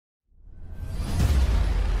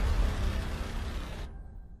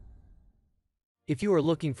If you are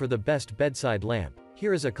looking for the best bedside lamp,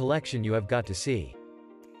 here is a collection you have got to see.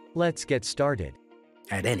 Let's get started.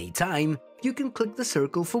 At any time, you can click the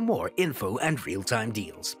circle for more info and real-time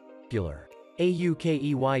deals.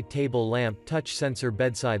 AUKEY Table Lamp Touch Sensor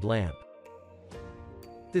Bedside Lamp.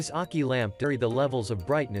 This Aki lamp varies the levels of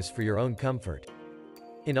brightness for your own comfort.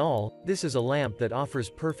 In all, this is a lamp that offers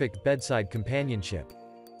perfect bedside companionship.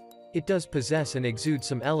 It does possess and exude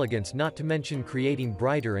some elegance, not to mention creating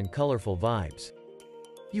brighter and colorful vibes.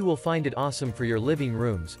 You will find it awesome for your living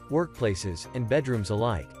rooms, workplaces, and bedrooms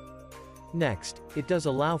alike. Next, it does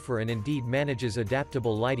allow for and indeed manages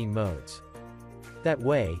adaptable lighting modes. That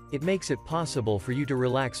way, it makes it possible for you to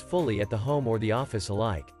relax fully at the home or the office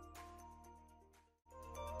alike.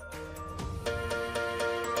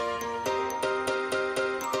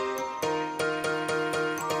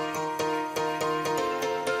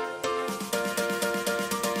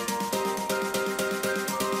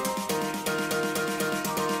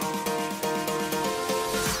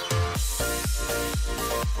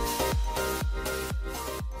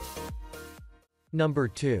 Number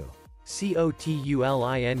 2.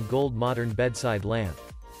 COTULIN Gold Modern Bedside Lamp.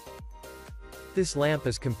 This lamp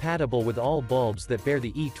is compatible with all bulbs that bear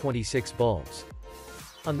the E26 bulbs.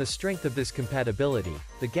 On the strength of this compatibility,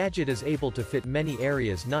 the gadget is able to fit many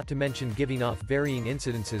areas, not to mention giving off varying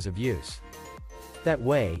incidences of use. That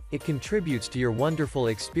way, it contributes to your wonderful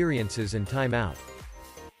experiences and time out.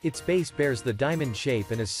 Its base bears the diamond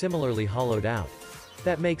shape and is similarly hollowed out.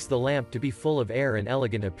 That makes the lamp to be full of air and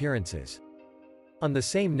elegant appearances. On the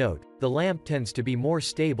same note, the lamp tends to be more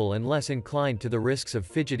stable and less inclined to the risks of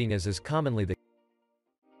fidgeting, as is commonly the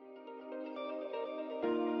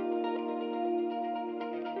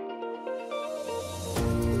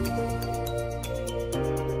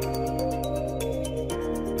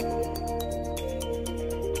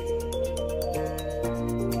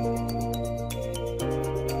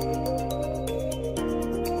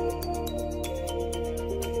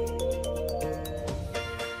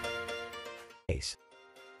case.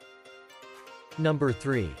 Number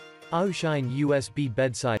 3. AUSHINE USB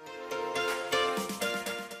Bedside.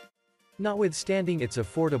 Notwithstanding its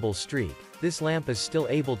affordable streak, this lamp is still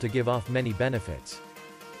able to give off many benefits.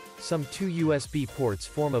 Some 2 USB ports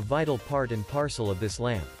form a vital part and parcel of this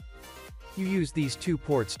lamp. You use these 2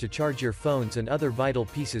 ports to charge your phones and other vital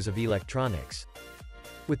pieces of electronics.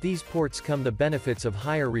 With these ports come the benefits of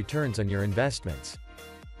higher returns on your investments.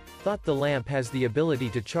 Thought the lamp has the ability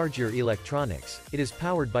to charge your electronics, it is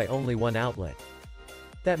powered by only one outlet.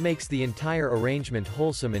 That makes the entire arrangement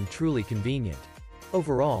wholesome and truly convenient.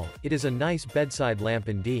 Overall, it is a nice bedside lamp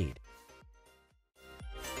indeed.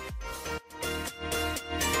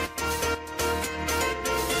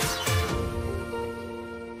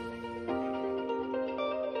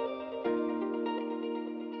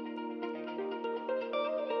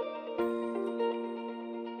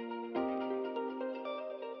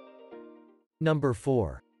 Number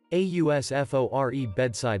 4. AUSFORE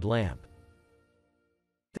Bedside Lamp.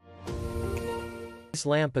 This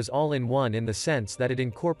lamp is all-in-one in the sense that it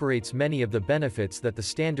incorporates many of the benefits that the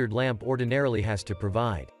standard lamp ordinarily has to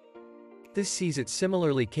provide. This sees it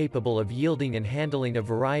similarly capable of yielding and handling a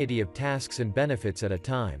variety of tasks and benefits at a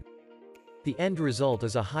time. The end result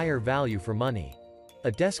is a higher value for money.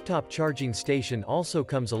 A desktop charging station also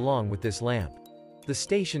comes along with this lamp. The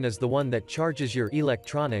station is the one that charges your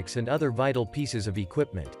electronics and other vital pieces of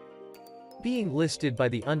equipment. Being listed by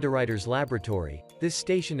the Underwriters Laboratory, this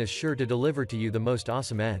station is sure to deliver to you the most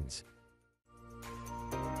awesome ends.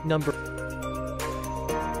 Number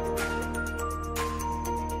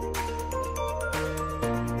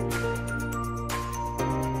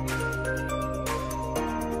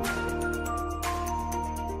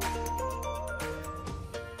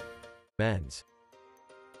ends.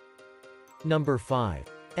 Number 5.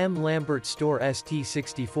 M. Lambert Store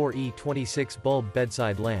ST64E26 Bulb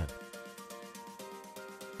Bedside Lamp.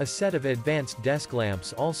 A set of advanced desk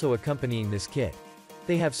lamps also accompanying this kit.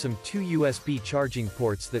 They have some 2 USB charging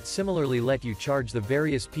ports that similarly let you charge the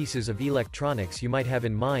various pieces of electronics you might have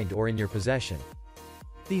in mind or in your possession.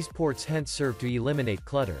 These ports hence serve to eliminate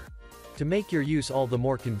clutter. To make your use all the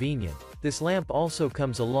more convenient, this lamp also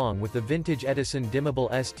comes along with the vintage Edison dimmable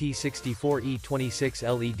ST64E26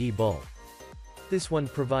 LED bulb. This one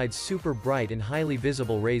provides super bright and highly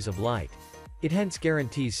visible rays of light. It hence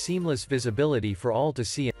guarantees seamless visibility for all to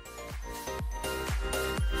see.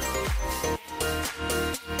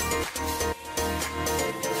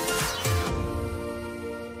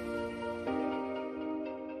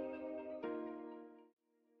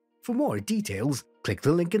 For more details, click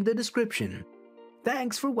the link in the description.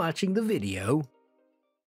 Thanks for watching the video.